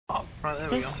Right, there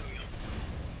we go.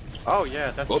 Oh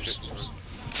yeah, that's Whoops.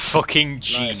 Fucking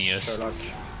genius. Nice,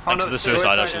 Thanks for the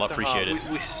suicide, I shall appreciate it.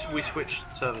 We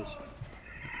switched servers.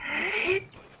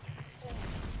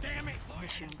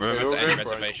 Remember to end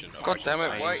reservation. God damn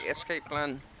it, wait, escape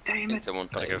plan. Damn it.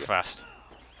 Gotta go fast.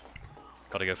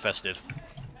 Gotta go festive.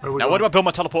 Where Now, where do I build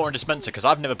my teleporter and dispenser? Because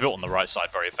I've never built on the right side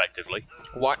very effectively.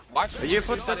 Why You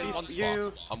put suicide that in one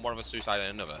you- spot and one of us suicide in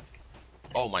another?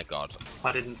 Oh my god.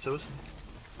 I didn't suicide.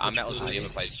 Our metals in the other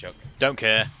place, Chuck. Don't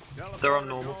care. They're on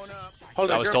normal. Hold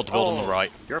I on, was you're- told to build on the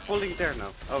right. You're building there now.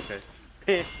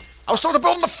 Okay. I was told to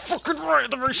build on the fucking right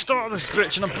at the very start of this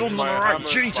bitch, and I'm building on the right.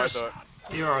 Jesus.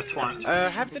 You're a twat.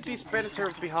 Have the dispenser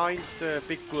behind the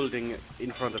big building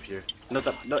in front of you. Not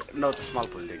the small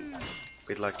building.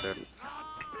 Bit like the.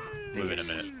 Move in a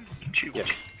minute.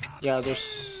 Yes. Yeah,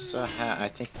 there's a hat. I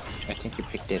think you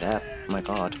picked it up. Oh my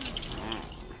god.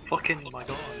 Fucking my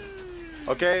god.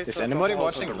 Okay. Is so anybody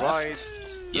also watching the left? right?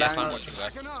 Yes, I'm Blanks-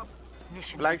 watching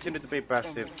back. Blanks into the be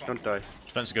passive. Don't die.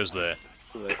 Dispenser goes there.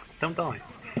 Don't die.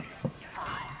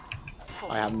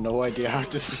 I have no idea how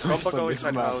to sleep Combo on go this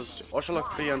inside map. house.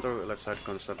 Ocelot be on the left side Are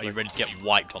constantly. you ready to get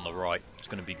wiped on the right? It's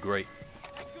gonna be great.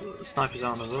 Snipers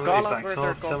on us already. Call out Back where top.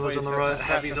 they're Towers on the going, right. as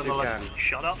fast Heavies as on the you left. can.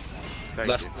 Shut up. Thank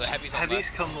Left, you. the heavy's on Heavies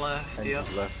left. come left. Yeah.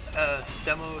 Left.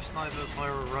 Demo sniper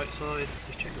pyro right side.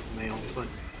 Just check with me obviously.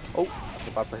 Oh, that's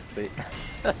a bad place to be.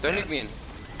 Don't leave me in.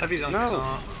 Heavy's on No.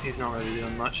 car. He's not really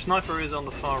doing much. Sniper is on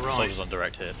the far right. Soldier's on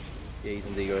direct hit. Yeah, he's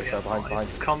in the go. Yeah, behind.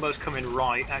 Combo's coming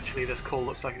right. Actually, this call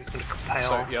looks like it's going to pay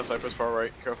off. Yeah, Cypress far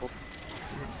right, careful.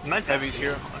 Heavy's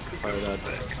here.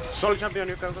 Solid champion,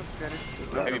 you go. Get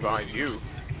it. Heavy behind you.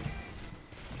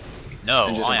 No,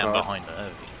 Engines I on am car. behind the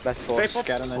heavy. Left They forward, popped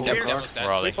scatter and full then gear. jump. Dead.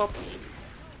 Where are they? They pop. Okay,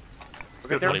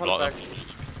 Good they're buddy, fall block back.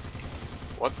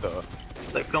 What the?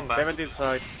 They've come back. They went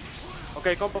inside.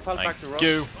 Okay, combo fell back to Ross.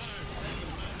 You.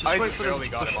 I wait for them barely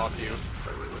to got push. him off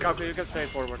you. Okay, you can stay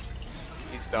forward.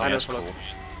 He's I down. know, That's Solid. cool.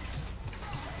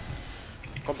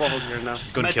 Combo hold here now.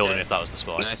 Couldn't Med kill him dead. if that was the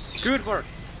spot. Nice. Good work.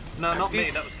 No, not me.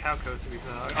 That was Calco. To be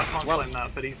fair, I can't Well- claim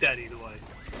that, but he's dead either way.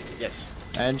 Yes.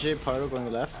 NG, Pyro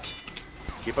going left.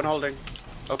 Keep on holding.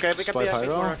 Okay, we can Spy be a bit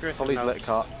more Pyro. aggressive Solid now. lit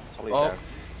cart. Solid Oh. down.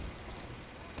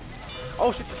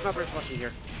 Oh shit, the sniper is watching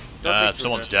here. Don't reach through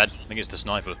Someone's there. dead. I think it's the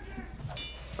sniper.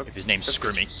 If his name's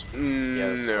Scrimmy.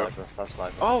 No. That's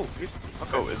sniper. Oh, he's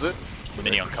okay. Oh, is it?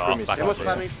 Mini on car. Scrimmy Back He up was there.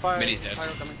 spamming fire. Mini's dead. Fire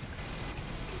coming.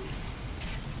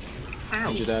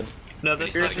 NG dead. No, the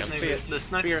Pierce sniper's is name. The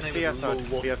sniper's Pierce, name PS is out.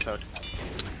 Wolf. PS out.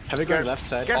 Heavy going left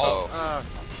side. Careful. Oh.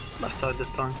 Left side this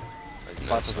time.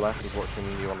 Sniper's left. He's watching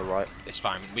you on the right. It's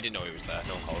fine. We didn't know he was there.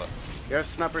 No one called it. Yes,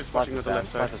 sniper is watching on the left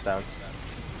side. Sniper's down.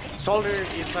 Soldier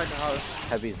inside the house.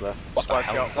 Heavy's left. Spy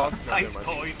scout fog. No, Nice never mind.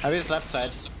 point. Heavy's left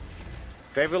side.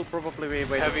 They will probably be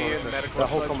waiting Heavy for and it. medical. The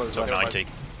whole side. combo is Took left. 90.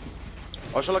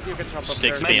 Also, look, you can jump up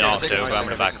Sticks there. being Med arced dead. over. I'm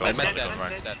gonna back up. Med's dead. Med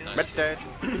Med's dead. dead. Nice. Med dead.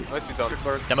 Nicely done. Good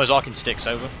work. Demo's arcing sticks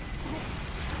over.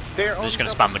 They're I'm just on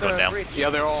gonna top spam of the gun down. bridge. Yeah,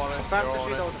 they're all on it. Spam They're the all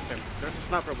shit on out it. of them. There's a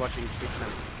sniper watching big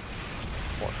time.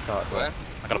 Watch cart. Where?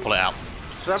 I gotta pull it out.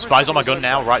 Sniper's Spies on my watching gun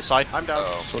now, left right side. side. I'm down.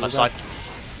 Oh. Left side.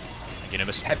 Thank you,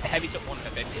 Nimbus. Heavy took one for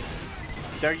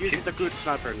 50. They're using the good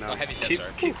sniper Oh, now. heavy's dead, Keep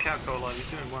sorry. Calco alive. He's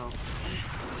doing well.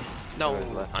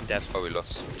 No, I'm dead. Oh, we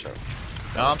lost. Chuck.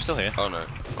 No, I'm still here. Oh no.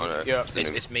 Oh no. Yeah.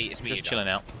 It's me. It's me. Just chilling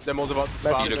out. Demo's about to You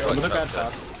spawn. look I'm like gonna trapped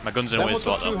grab there. that. My gun's in a weird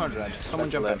spot though. 200. Someone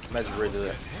jump in. Med's really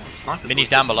lit. Sniper's Mini's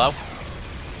down below.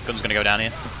 Gun's gonna go down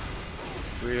here.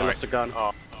 We lost the gun.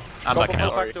 Oh. I'm Combo backing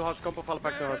fall out. back to house. Combo fall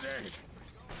back to house.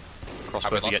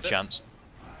 Crossbow if you lost get it? chance.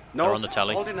 No, They're on the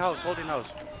telly. Hold in house. Hold in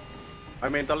house. I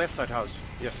mean the left side house.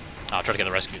 Yes. I'll try to get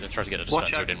the rescue. Try to get the Watch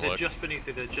dispenser. It out, didn't they're work. just beneath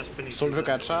it, they're just beneath Soldier it.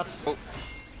 got shot.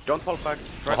 Don't fall back.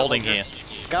 Try We're to holding hold here. it.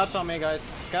 Scouts on me, guys.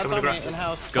 Scouts Coming on me aggressive. in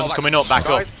house. Guns coming up. Back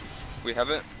up. Guys, We have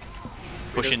it.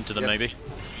 Push into them Yeah. maybe.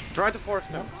 try to force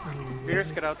them.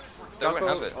 Spears, get out. Don't we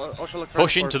Falco, have it? also look, try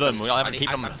Push to into force them. We have to keep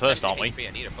them first, aren't we?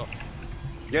 I need a foot.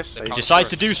 Yes. The Decide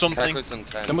to do something. Calco's on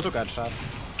 10. Demo got shot.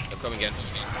 They're coming in.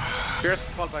 Spears,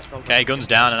 fall back. Fall back. Okay, guns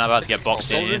down, and I'm about to get boxed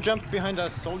in Soldier here. jumped behind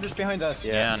us. Soldiers behind us.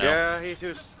 Yeah, I know. Yeah, he's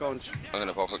used scones. I'm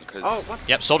gonna pop it because. Oh, what's?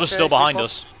 Yep, soldier's okay, still behind pop.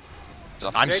 us.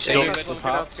 I'm Okay, stuck. get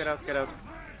out, get out, get out.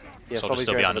 Yeah, Soldier's Solly's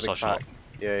still going behind for the us, big I'll pack.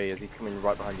 Yeah, he's coming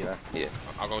right behind you now. Yeah.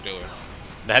 I'll go do it.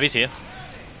 The heavy's here.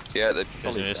 Yeah, they.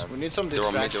 Yes, it is. We need some They're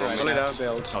on me, distraction they're on me. right now to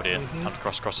build. Oh dear. Time to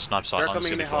cross the sniper sight They're line.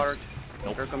 coming in hard.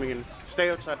 Nope. They're coming in.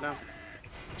 Stay outside now.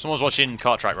 Someone's watching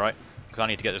cart track, right? Because I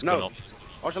need to get this gun No. up.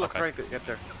 Also look, Okay. try to get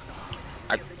there.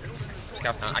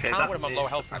 Scouts down. I Okay, can't that win them on is- low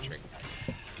health, Patrick.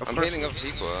 Of I'm course. healing other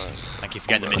people. Thank you for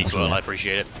getting the mini twirl. I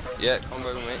appreciate it. Yeah,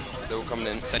 combo mate. They're all coming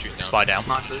in. Sentry's down. Spy down.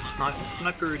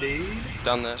 Sniper D.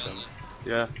 Down there. Then.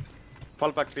 Yeah.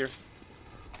 Fall back, Pierce.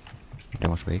 That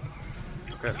was weak.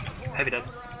 Okay. Heavy dead.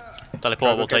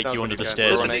 Teleport will Okay, take you down under the again.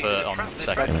 stairs We're on, on for, on Med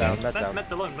second. down, med down.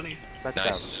 Med's alone, bunny. Med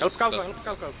Nice. Help Calco, Does- help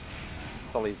Calco.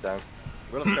 Solly's down.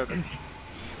 We'll scout it.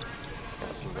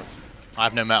 I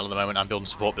have no metal at the moment, I'm building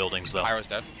support buildings though. Pyro's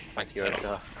dead. Thanks, Good.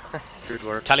 Ted. Good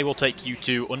work. Tally will take you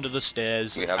two under the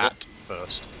stairs We have at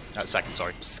first. At second,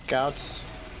 sorry. Scouts.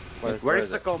 Where is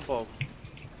the combo?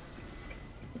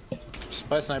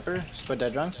 Spy sniper. Spy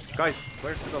dead run. Guys,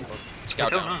 where's the combo? I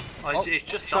Scout don't down. know. It's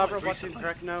just Sabra started watching recently.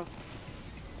 track now.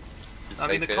 I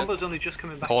mean, the Safe here. combo's only just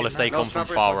coming back. Call in if they now. come from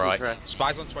Snapper's far watching right. track.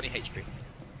 Spy's on 20 HP.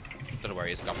 Don't know where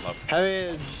he is, got love.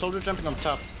 Heavy soldier jumping on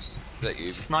top. Is that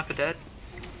you? Sniper dead.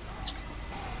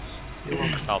 You're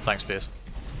welcome. Oh, thanks, Pierce.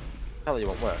 Hell, you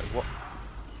want where? What?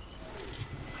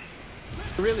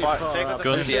 Really Spy, far take out up. the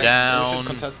Guns stairs. We down. should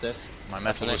contest this. My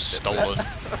That's metal an was exit. stolen.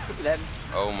 Len.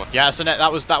 Oh my. Yeah, so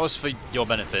that was for your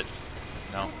benefit.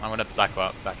 No, I'm gonna back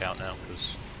out now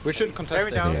because. We should contest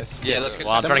Very this, down. guys. Yeah, let's get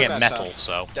Well, I'm Then trying to we'll get back metal, up.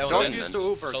 so. Don't then. use the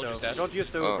Uber Soldier's though. dead. Don't use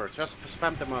the Oh. Uber. Just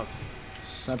spam them out.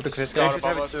 Sniper look at this They guy. should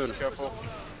have it soon. Careful.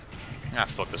 Ah,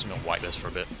 fuck this. I'm gonna wipe this for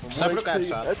a bit. Sniper look at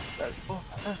shot.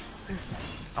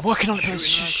 I'm working on it, Pierce.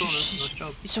 Shooting in our corners. Nice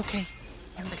job. It's okay.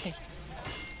 I'm okay.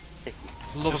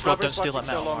 For the love The of God, don't snipers steal that watching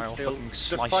metal, the or long I'll still. fucking Just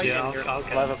slice fight you. Yeah, in I'll here. get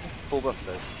I'll have a full buff of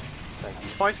this. Thank you.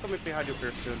 Spy's coming behind you,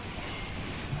 Pierce, soon.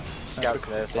 Scout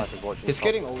clear, sniper's watching. He's top.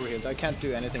 getting overhealed. I can't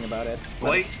do anything about it.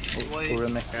 Wait, Over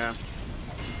wait. me. Yeah.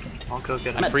 I'll go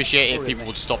get I'd him. appreciate it if people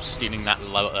would stop stealing that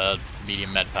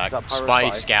medium med pack. Is that Pyro Spy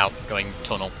Spy? Scout going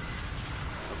tunnel.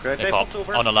 Okay, They they popped popped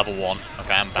over. on a level 1.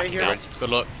 Okay, I'm Stay backing here. down. Good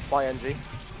luck. Spy NG.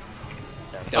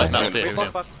 Guys, Yeah, metal we spear, We who pop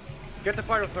knew? back. Get the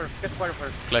pyro first. Get the pyro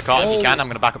first. Clear cart if you can, I'm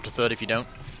gonna back up to third if you don't.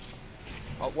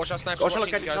 Oh, watch out, sniper. Oshalo,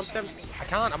 watching can you you guys. jump them? I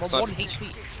can't, I'm on Sniper. 1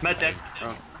 HP. Med dead.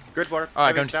 Good work.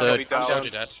 Alright, Heavy's going to down. third. Down. Soldier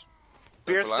dead.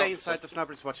 Pierce, Careful stay out. inside. The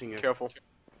sniper's watching you. Careful.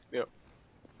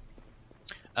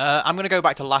 I'm gonna go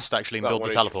back to last actually and That build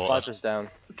the one is- teleporter. Sniper's down.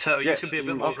 So you Yeah, can be a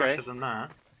bit more okay. aggressive than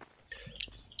that.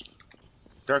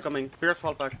 They're coming. Pierce,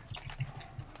 fall back.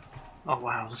 Oh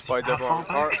wow. Spy How dead far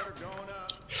wrong.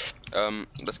 back?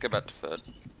 Let's get back to third.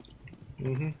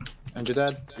 And you're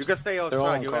dead. You can stay all outside.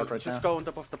 on You card will right just now. go on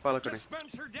top of the balcony.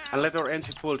 And let our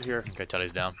engine pulled here. Okay,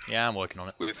 Telly's down. Yeah, I'm working on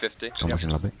it. We're 50. Almost in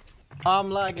lobby.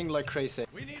 I'm lagging like crazy.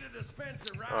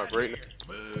 Oh, great.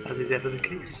 As is ever the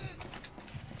case.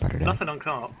 Started out. Nothing on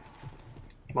cart.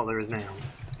 Well, there is now.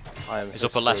 I am. Is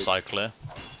upper left screwed. side clear?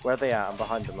 Where they at? I'm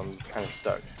behind them. I'm kind of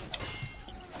stuck.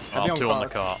 Oh, on 2 on the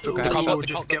cart. cart. Took Ooh, a The headshot. combo, We'll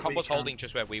just the get what combo's you can. holding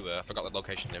just where we were. I forgot the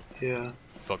location now. Yeah.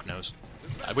 Fuck knows.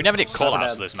 We never did call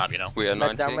outs dead. to this map, you know. We are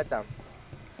Med 90. down, med down.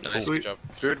 Nice, Cool. good job.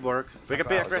 Good work. We can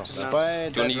be Oh, aggressive now. Spy Do you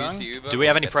dead want to use run. the Uber? Do we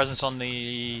have any presence on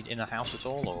in the house at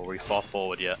all, or are we far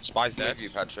forward yet? Spy's dead. With you,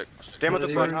 Patrick. Demo to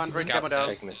Yeah, front, they were- Andre. Scout Demo down.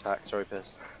 Taking this back. Sorry, Pierce.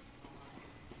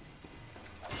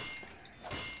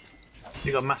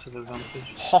 You got massive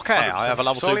advantage. Okay, I have a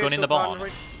level 2 Solid gun in to the barn.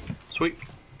 Andre. Sweet.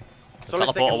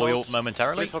 Solid's Teleporter taking will loads.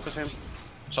 momentarily. Please focus him.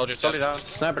 Soldier's Solid dead. down.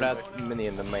 Sniper dead. Mini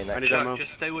in the main I need exit. ammo.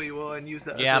 Just stay where you are and use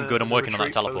that. Yeah, as I'm good. a I'm working on that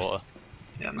retreat teleporter. post.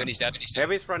 Yeah, man. Minnie's dead. He's dead.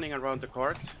 Heavy's running around the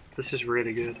court. This is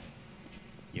really good.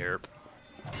 Yerp.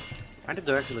 I need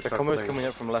to actually The start combo's playing. coming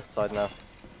up from left side now.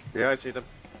 Yeah, I see them.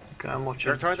 Okay, I'm watching.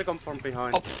 They're trying to come from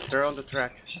behind. They're on the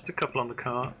track. Just a couple on the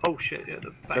cart. Oh shit, yeah,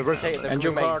 the They're rotated. They're And coming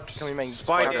your main. cart. Coming main.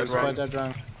 Spy Spy dead dead run. Spy dead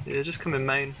run. Yeah, just come in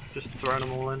main. Just throwing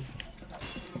them all in.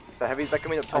 The heavy. They're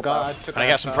coming up I top. got. I now. took Can I a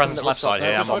get some headshot. presence left side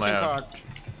here? I'm on my Watching own. cart.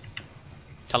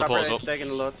 Sniper Teleporter's is up. taking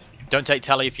a lot. Don't take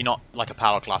telly if you're not like a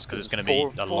power class, because it's going to be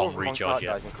a long Four recharge. on Yeah.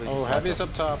 cart, guys, including Oh, sniper. heavy's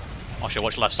up top. I should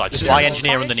watch left side. This Spy is-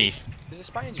 engineer Spy underneath. There's a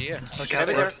spy in here.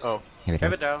 Heavy there. Oh. Here we go.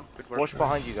 Heavy down. Good work. Watch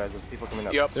behind you guys. There's people coming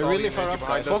up. Yep. They're Solly, really you far need up, to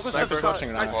behind guys. us. Focus on the Sniper. front.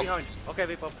 rushing Guys around. behind. Okay,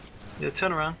 we pop. Yeah,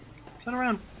 turn around. Turn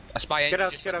around. A spy Get out,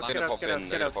 engine get out, just get They're out, gonna pop get in. out, They're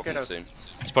get gonna out, pop get in out. soon.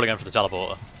 He's probably going for the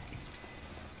teleporter.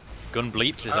 Gun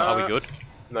bleeped. Is that are we good?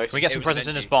 Nice. Can we get It some was presence an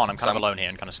in this NG. barn? I'm kind of Some. alone here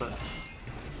and kind of stuck.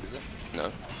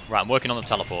 No. Right, I'm working on the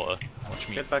teleporter. Watch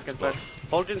me. Get back, get back.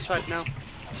 Hold inside now.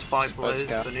 Spy blaze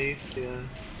scout. beneath. Yeah.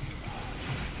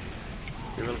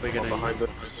 You will be getting behind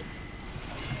us.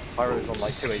 Pyro's on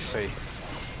like 2 HP.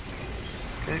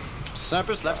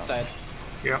 Sniper's left side.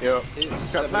 Yeah. He's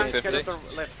Got 70. flanks, get 50. at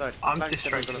the left side. I'm Flanks,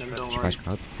 get at the distracting him, left don't side. worry. Surprise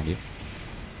crowd. And you.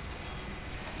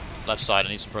 Left side. I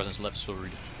need some presence left side.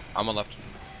 I'm on left.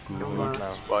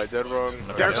 Now. Spy dead wrong.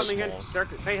 They're Yeah. coming in.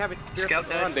 They have it. Pierce Scout up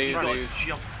dead. front, Days, front. days.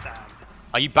 Jump stab.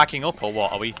 Are you backing up or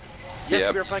what? Are we Yes,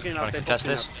 Yep. we're backing trying out. to They contest popped in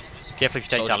this? out. Careful if you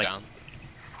take Soldier tally. down.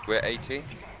 We're 80.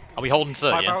 Are we holding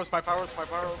third? Spy Yeah. powers, spy powers, spy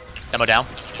powers. Demo down.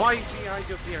 Spy behind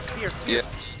you, Pierce. Pierce. Yeah.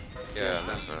 Yeah,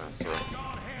 sorry.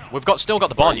 We've still got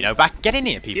the barn. You know. Back. Get in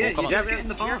here, people. Yeah, Come you on. just get in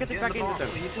the barn. You're getting Get in back the into barn. them.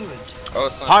 What are you doing? Oh,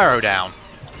 it's not. Pyro down.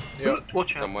 Yep.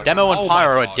 Watch Don't out. worry. Demo and Oh my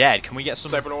Pyro are God. dead. Can we get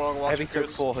some Cyber along Heavy watching took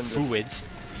 400. fluids?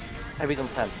 Heavy's on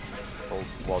 10. Or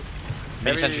was.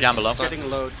 Mini sentry down below. Getting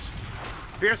loads.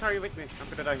 Pierce, are you with me? I'm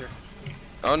gonna die here.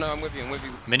 Oh no, I'm with you.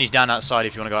 Mini's down outside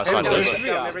if you want to go outside, Hey, please. there's 3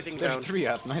 up. Everything There's down. 3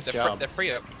 up. Nice They're, job. they're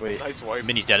free up. Wait. Nice wipe.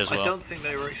 Mini's dead as I well. don't think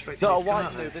they were expecting No, you to come why?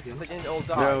 out No, there, this to be is honest. the all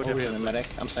die. No, Oh, we're the medic.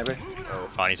 I'm sniper.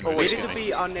 Oh, he's We moving. need to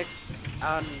be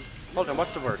hold on,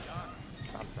 what's the word?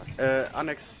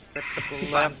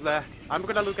 Unacceptable. I'm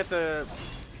gonna look at the.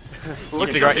 You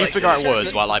figure out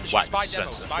words while I whack Spy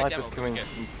demo. Spencer. Spy demo. Sniper's coming. Okay.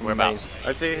 Whereabouts?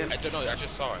 I see him. I don't know. I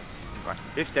just saw him.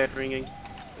 He's dead, ringing.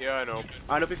 Yeah, I know.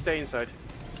 I hope he stay inside.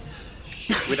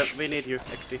 We need you,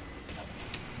 XP.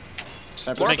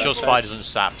 Sniper. Make sure left Spy side. doesn't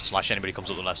sap / anybody comes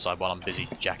up the left side while I'm busy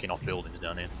jacking off buildings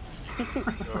down here.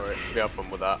 Alright, we have fun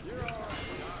with that.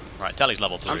 Right, Telly's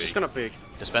level 3. I'm just gonna pick.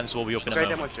 Dispenser will be up in a Okay,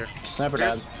 moment. demo's here. Sniper down.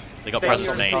 Yes. They got Stay presence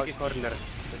in your name. sneaky corner. They're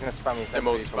gonna spam me.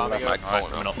 Demo's from the spamming left. us.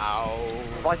 Alright, coming up. Ow.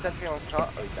 Spy sentry on car.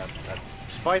 Oh, he's dead. Dead.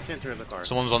 Spy center in the car.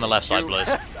 Someone's on the left side, Blaze.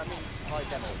 I mean, spy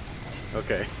demo.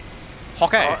 Okay.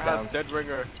 Okay. Has dead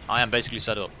ringer. I am basically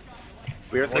set up.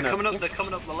 We're They're gonna.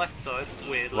 coming up the left side, it's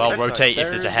weird. Well, Left side. rotate if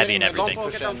there's a heavy and They're everything.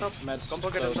 Combo, get on top. Meds Combo,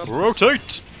 get on close. top.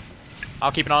 Rotate!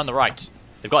 I'll keep an eye on the right.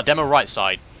 They've got a demo right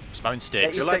side. Spamming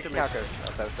sticks. You like them? Can I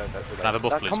have a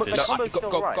buff, please, please?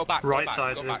 Go back. Right go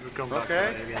side, Back, go back. they've gone back Okay.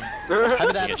 right again.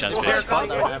 Heavy down. Get a chance, Oh, please. here, Spy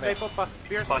down, go. heavy. Hey, Papa.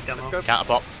 Pierce, Spy let's demo. go. Counter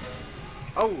pop.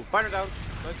 Oh, fire down.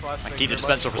 Nice flash. And thank keep you the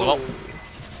very dispenser much. up as well.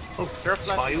 Oh, They're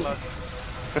flashing Spy. low.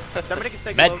 Dominic is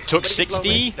taking Med lows. took Dominic is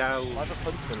 60. down. I have a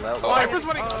huntsman level. Oh, Cyber's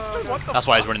winning. no. What the That's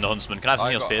why he's running the Huntsman. Can I have some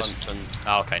I heals, got Pierce? Huntsman.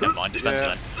 Oh, okay, never mind. Dispenser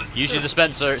Yeah. then. Usually the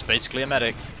dispenser, it's basically a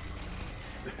medic.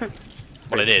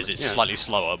 Well, it is. It's Yeah. slightly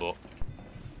slower, but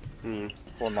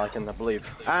One like I believe.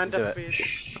 And Do a it.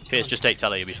 fish. Pierce, just take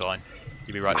Telly, you'll be fine.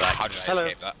 You'll be right back. How did I Hello.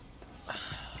 escape that?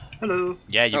 Hello.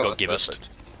 Yeah, you Oh, got that's Gibbous. perfect.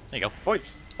 There you go.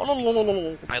 Points. I love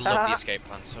the escape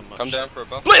plan so much. Come down for a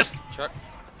buff. Bliss! Chuck.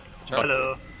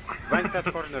 Hello. Rank that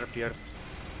corner, Pierce.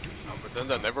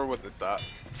 Pretend I never witnessed that.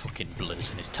 Fucking Bliss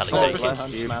and his Telly Sniper take. down,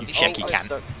 Huntsman. You shaky can.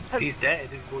 He's dead,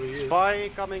 is what he is. Spy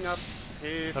coming up.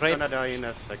 He's Right. gonna die in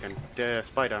a second.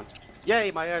 Spy down.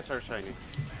 Yay, my eyes are shiny.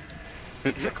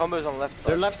 The combo's on the left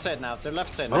They're side. left side now. They're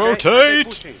left side now. Okay, Rotate!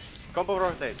 pushing. Combo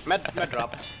rotate. Med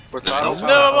drop. We're No, close.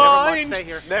 Never mind. Stay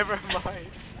here. Never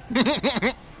mind.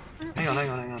 Hang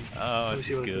on. Oh, Let me this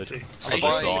see is what I can good. see. He's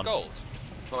Spy gone. gold.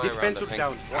 Fly This around, fence I look think.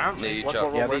 down. Need What's Chuck.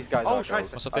 wrong Yeah, with these guys? Oh, are scheiße.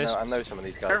 gold. What's up, I Pierce? know some of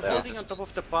these guys. They're There. holding on top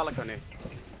of the balcony.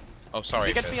 Oh, sorry.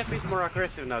 You get me a bit more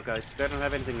aggressive now, guys. They don't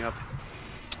have anything up.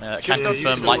 Can Just don't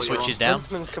confirm use light the way you switches want. down.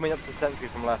 Huntsman's coming up to sentry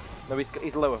from left. No, he's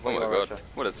lower. Oh Wait, my lower, god.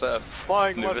 What a serve.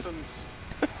 Flying Nervous. lessons.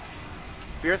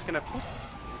 Pierce gonna.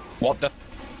 What the?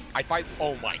 I fight.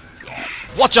 Oh my god.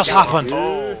 What just happened?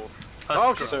 Oh.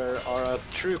 Oh, That's Sir, are a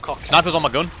true cock. Sniper's on my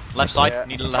gun. Left side. Yeah.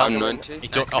 Need a little I'm help. 90. He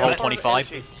took a whole 25.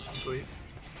 sweet.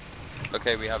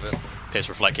 Okay, we have it. Pierce,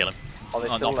 reflect, kill him. Oh, they're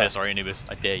Oh, still not there. Pierce, sorry, Anubis.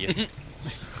 I dare you.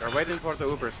 They're waiting for the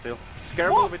Uber still.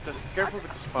 Careful with the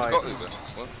spy. Got Uber.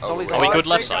 What? Solly's Oh, Are we on good the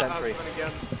left sentry. side?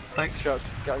 Sentry. Thanks. Chuck,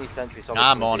 get on your sentry. Solly's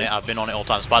I'm coming on to it. you. I've been on it all the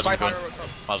time. Spies on Spy the gun. pyro up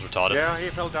top. I was retarded. Yeah, he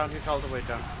fell down. He's all the way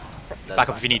down. Back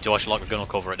up if you need to. I should lock the gun. Will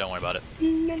cover it. Don't worry about it.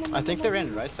 I think they're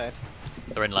in right side.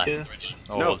 They're in left. Yeah.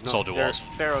 Oh, no, soldier walls.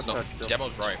 They're No, outside still.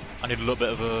 Demo's right. I need a little bit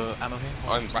of ammo here.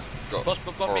 I'm got Plus,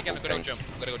 me horrible again. I'm gonna go thing. jump.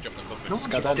 I'm gonna go jump. and bump No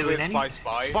it. one's doing any.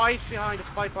 Spy. Spy's behind the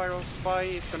spy pyro. Spy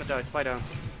is gonna die. Spy down.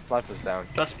 Sniper's down.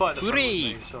 That's by the front of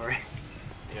Hooray! me, sorry.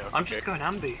 Yeah, I'm okay. just going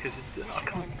ambi because I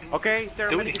can't. Okay, their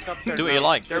Do medic it. is up there. Do what now. you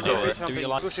like. They're Do doing it. Do what something. you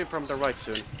like. Push him from the right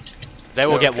soon. They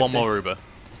will Yeah, get one 50. more Uber,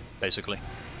 basically.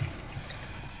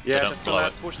 Yeah, don't that's the blow it.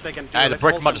 last push they can do. Hey, they're Let's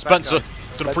breaking hold my them back, dispenser.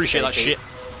 guys. Don't appreciate that shit.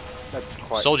 That's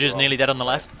quite Soldier's well. nearly dead on the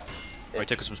left. Right,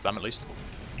 take us some spam at least.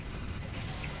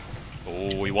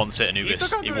 Oh, he wants it,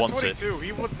 Anubis. He wants it.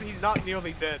 He's not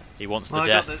nearly dead. He wants the Well,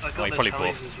 death. I Oh, got he the probably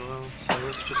tallies buffed. as well, so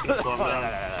it's just gonna slow him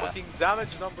down. Fucking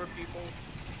damage number, people.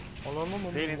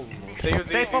 Penis.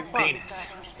 They pop up. Penis.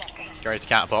 Get ready to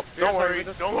counter pop. Don't worry, with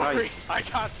us. don't worry. Nice. I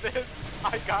got this.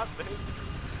 I got this.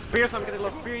 Pierce, I'm getting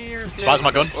low. Pierce. Spies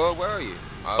my gun. Oh, where are you?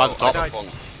 Spies up I top. got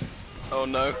bonked. Oh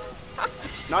no.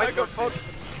 Nice work.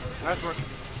 Nice work.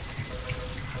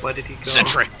 Where did he go?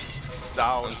 Sentry.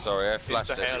 Down. I'm sorry, I flashed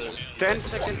the hell. everything. 10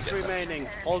 seconds remaining.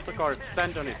 Hold the card.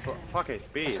 Stand on it. Fuck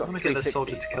it. Be it. I'm gonna get this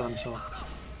soldier to kill himself.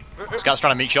 Scout's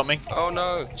trying to meat shot me. Oh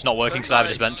no. It's not working because I have a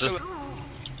dispenser.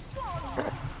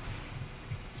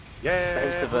 Yeah.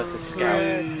 Dispenser versus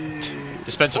Scout.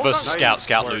 Dispenser versus nice Scout.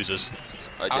 Scout work. loses.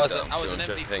 I I did was, that I was an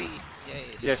during MVP. jumping. Yay.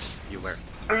 Yes, you were.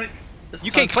 Alright.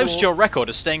 You came close to your record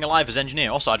of staying alive as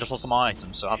engineer. Also, I just lost all my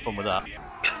items, so have fun with that.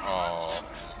 Oh.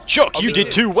 Chuck, you did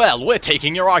too well. We're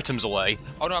taking your items away.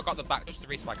 Oh no, I got them back. Just the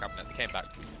resupply cabinet. They came back.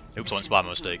 Oops, on spy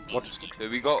mistake. So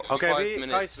we got 5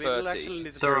 minutes guys, we will 30. actually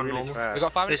need to They're go on really normal. fast. We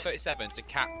got 5 minutes 37 to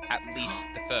cap at least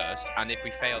the first, and if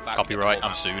we fail that, Copyright,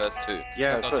 I'm sued. First 2.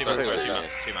 Yeah, No, 2 maps, sorry, 2 yeah.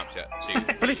 maps, 2 maps, yeah,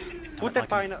 2. Please, put that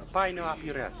bino up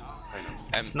your ass.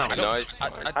 No, I no, it's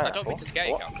don't, fine. I don't mean to scare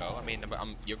you, What? Calco. I mean,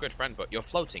 I'm your good friend, but you're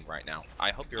floating right now.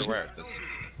 I hope you're aware of this.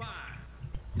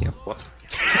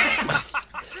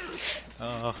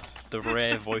 Oh, the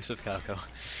rare voice of Calco.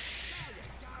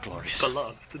 It's glorious.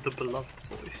 Beloved, the beloved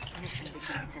voice.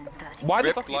 Why the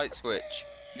Rip fuck? Light switch.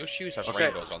 Your shoes have Okay,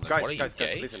 rainbows on them. guys, What are you, guys,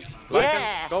 gay? listen.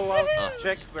 Yeah. Go out,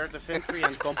 check where the sentry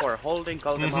and combo are holding,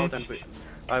 call them out, and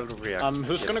I will react.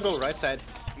 Who's gonna go right side?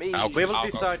 Me. We will I'll go.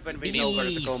 decide when we know where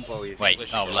the combo is. Wait,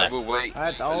 oh, I left. will wait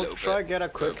a I'll little try bit. get a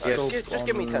quick Yes. scope Just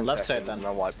give me 10 on left seconds side and then.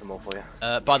 I'll wipe them all for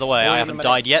you. By the way, I haven't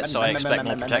died yet, so I expect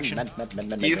more protection.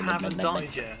 You haven't died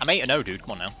yet. I'm 8-0, dude.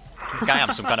 Come on now. I think I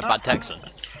am some kind of bad Texan.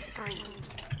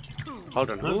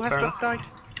 Hold on, who has fair not died?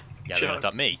 Yeah, they looked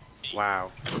at me.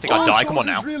 Wow. I think I die. Come on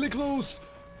now. Really close.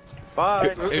 Bye.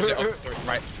 Who's it? Oh,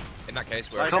 right. In that case,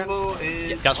 we're. Right. Combo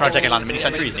is. Scout's trying to take a land mini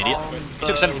sentry, he's an idiot. He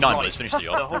took 79 minutes, finished the They're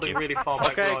job. Thank holding you. really far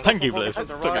back. Okay, right. Thank you, focus Bliss. on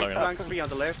the Took right, long enough. flank 3 on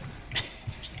the left.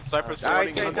 Cypress I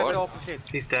running say in. that What? the opposite.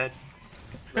 He's dead.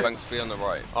 Flanks be on the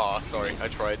right. Oh, sorry, I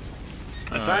tried.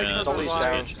 Flanks yeah, on the Zombies down,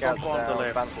 right, scouts combo on the down,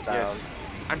 left. Panther down. Yes.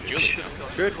 I'm Julie.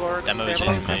 Good work. Demo They have a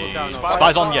lot of people is- down now.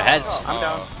 Spies on your heads. I'm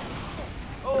down.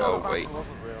 Oh, wait.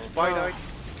 Spy died.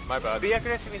 My bad. Be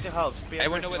aggressive in the house. Be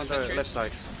Anyone know aggressive where on the the left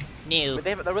side. But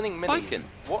they're running minis. Viking.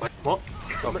 What?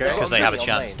 Okay. Because they have a On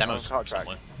chance. main, Demos on track.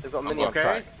 somewhere. They've got a mini on Okay.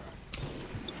 track.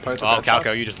 Oh,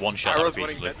 Calco, you just one-shot Arrow's them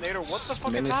running repeatedly. detonator. What the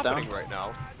fuck is Minis happening down. right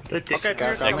now? They're Okay, dicks.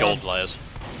 Pierce. They're come gold on. players.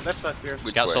 Left side, Pierce.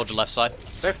 Which Scout way? soldier left side.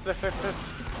 Left, left, left,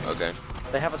 left. Okay.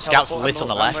 They have a Scout's teleport. lit on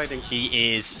the I'm left. waiting.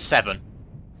 He is 7.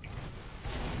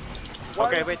 Why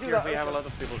Okay, did wait you do here. that? We have a lot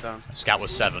of people down. Scout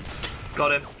was 7.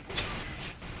 Got him.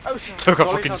 Oh shit. Took a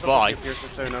Solly's fucking on top spy. of you,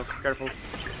 Pierce, so no. Careful.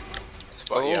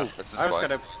 Oh, yeah. that's I a was spy.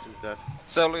 gonna do that.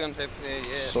 Solely on tip.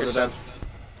 Yeah. Solid down.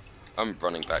 I'm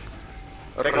running back.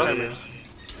 Okay, Got so- him.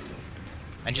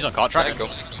 Engines on cart track. There you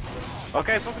go.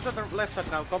 Okay, focus on the left side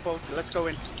now. Combo. Let's go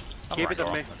in. Keep it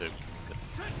on me.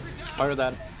 Fire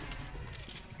that.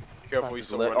 Careful, he's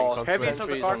still Lit running. all Heavy is on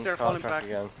the sentries cart, they're car falling track back.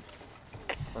 again.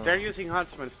 They're using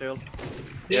Huntsman still.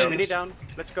 Yeah. Mini down.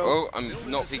 Let's go. Oh, I'm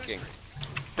not peeking.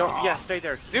 Don't, yeah, stay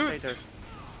there. Stay there.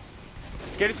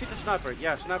 Can you see the sniper?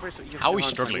 Yeah, snipers. How are we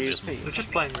struggling just? just- They're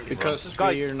just playing really Because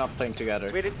Guys. we're not playing together.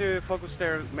 We need to focus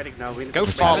their medic now. We need Go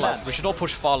to far make- left. We should all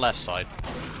push far left side.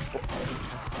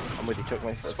 I'm with you, Chuck,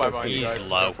 mate. Spy behind you He's guys.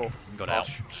 low. Careful. Got out.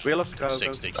 We lost go.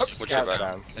 60. Watch your Scout back.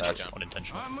 down. Intentional.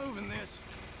 Unintentional.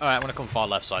 Alright, I'm gonna come far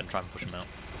left side and try and push him out.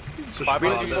 Spy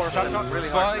Really behind before, you. shot not really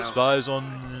hard now. Spies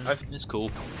on. Nice. It's cool.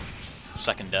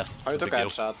 Second death. I took Big deal.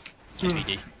 headshot.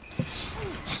 DVD.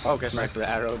 Okay, Sniper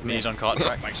arrowed me. Minis on cart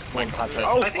track.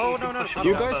 Oh, oh no, no.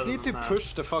 You guys need to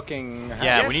push the fucking... Yeah,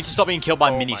 Yes. we need to stop being killed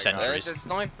by Oh mini my God. sentries. There's a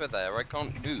sniper there. I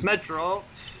can't do. Med dropped.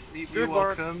 You're Good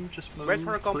work. welcome. Just move. Wait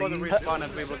for a combo to please. respawn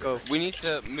and we will go. We need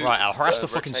to move. Right, I'll harass the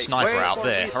fucking rotate. sniper Wait out for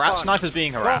there. these Harass spawns. sniper's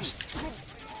being harassed.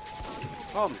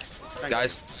 Bombs. Thank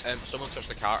Guys, someone touch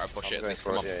the cart and push it. Let's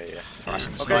come on. Yeah.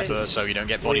 Harassing the Okay. sniper so you don't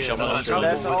get body Yeah, shot by that's the right.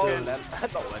 Let's all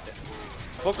Not worth it.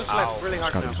 focus left really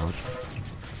hard Scouting now. soldier.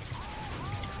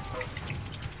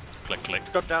 Click, click. Let's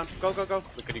go down. Go, go, go.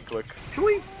 Clickety click. Can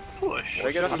we push?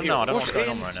 I guess Just I'm No, here. I don't know push what's going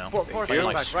in. on right now. Force Playing it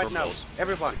like back right now.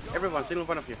 scrub Everyone, single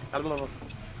one of you.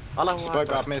 Allahu Spoke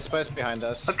Akbar. up me, spies behind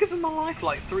us. I've given my life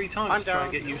like 3 times I'm to try down.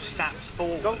 and get you sapped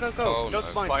forward. Go, go, go. Oh, Don't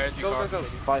no. mind. Spy at you, Go, car. go,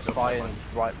 go. Spy and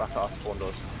right back at our spawn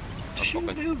doors. Just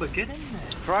use Uber, get in there.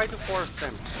 Try to force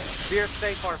them. Fear,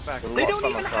 stay far back. They don't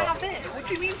even on have it. What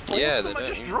do you mean? Force Yeah, them? they I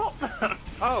just don't. dropped them.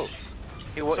 Oh,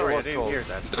 sorry, I was didn't called. hear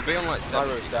that. They'll be on like 7.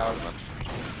 Arrow's down.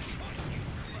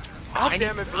 God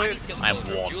damn it, Blitz. I am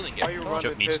one. Why you running,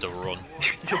 Chuck needs to Blitz? run.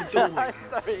 I'm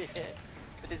sorry.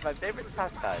 It is my favorite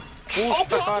pastime. Push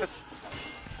the cart.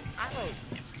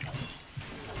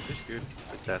 Just good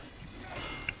with that.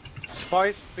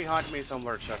 Spies behind me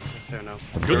somewhere, Chuck, just so you know.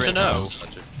 Good to know.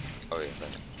 Oh yeah.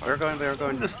 We're going, we're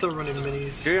going. They're still running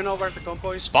minis. Do you know where the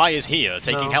combo is? Spy is here,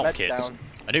 taking No. health Let's kits. down.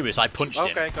 Anubis, I punched him.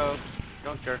 Okay, go.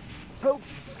 Don't care. Oh,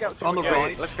 scouts On the Okay,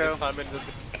 right. let's go. Time into the...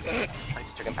 I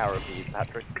just took an arrow for you,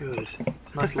 Patrick. Good.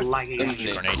 Nice laggy.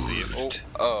 Engine. Grenade for you.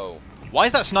 Oh. Why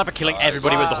is that sniper killing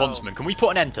everybody with the Wow. huntsman? Can we put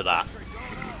an end to that?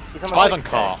 He's on the Spies right on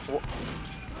car. there.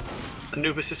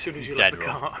 Anubis as soon as He's you left dead, the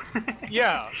car.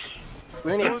 Yeah.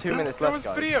 We only have 2 minutes There left, was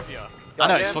guys. 3 of you. I know,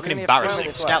 Guys, it's we fucking only have 2 embarrassing.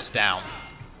 minutes Scout's left. down.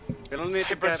 We don't need to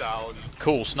Hyper get... down.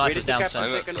 Cool, We need snipers to down get the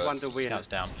center. second one to win. Scouts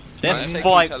down. Right, They're take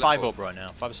five teleport. up right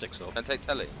now. 5 or 6 up. And take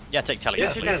telly. Yeah, take telly.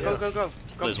 Yes, you definitely. can. Go, go, go.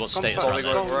 Go, Liz, what come status fast, are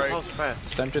go they? fast, fast.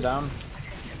 Sentry down.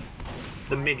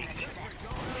 The mini.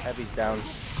 Heavy's down.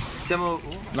 Demo. Ooh.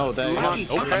 No, they. Come on.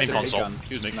 Oh, I'm in Sentry console. gun.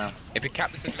 Excuse me. No. If you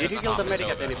cap this in You can kill the it's medic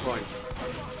at over. any point.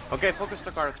 Okay, focus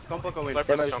the card. Combo go in.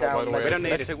 Sniper's Demo's tunnel, by down. the way. We don't need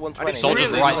Medic it. took 120. Soldiers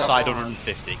Really? right side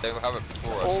 150. They will have it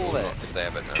before us. All or it. not, if they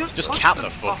have it now. Just push cap the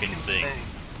fucking thing.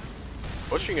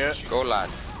 Pushing it. Go lad.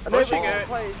 Pushing it.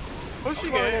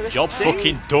 Pushing it. Job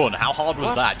fucking done. How hard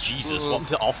was that? Jesus, welcome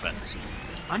to offense.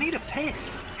 I need a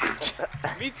piss. Me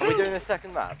Are we too. doing a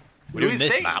second map? We're doing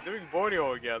this States. map. Doing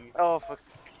Borneo again. Oh, fuck.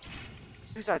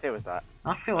 Whose idea was that?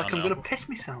 I feel like Oh, I'm no. gonna piss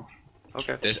myself.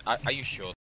 Okay. Are you sure?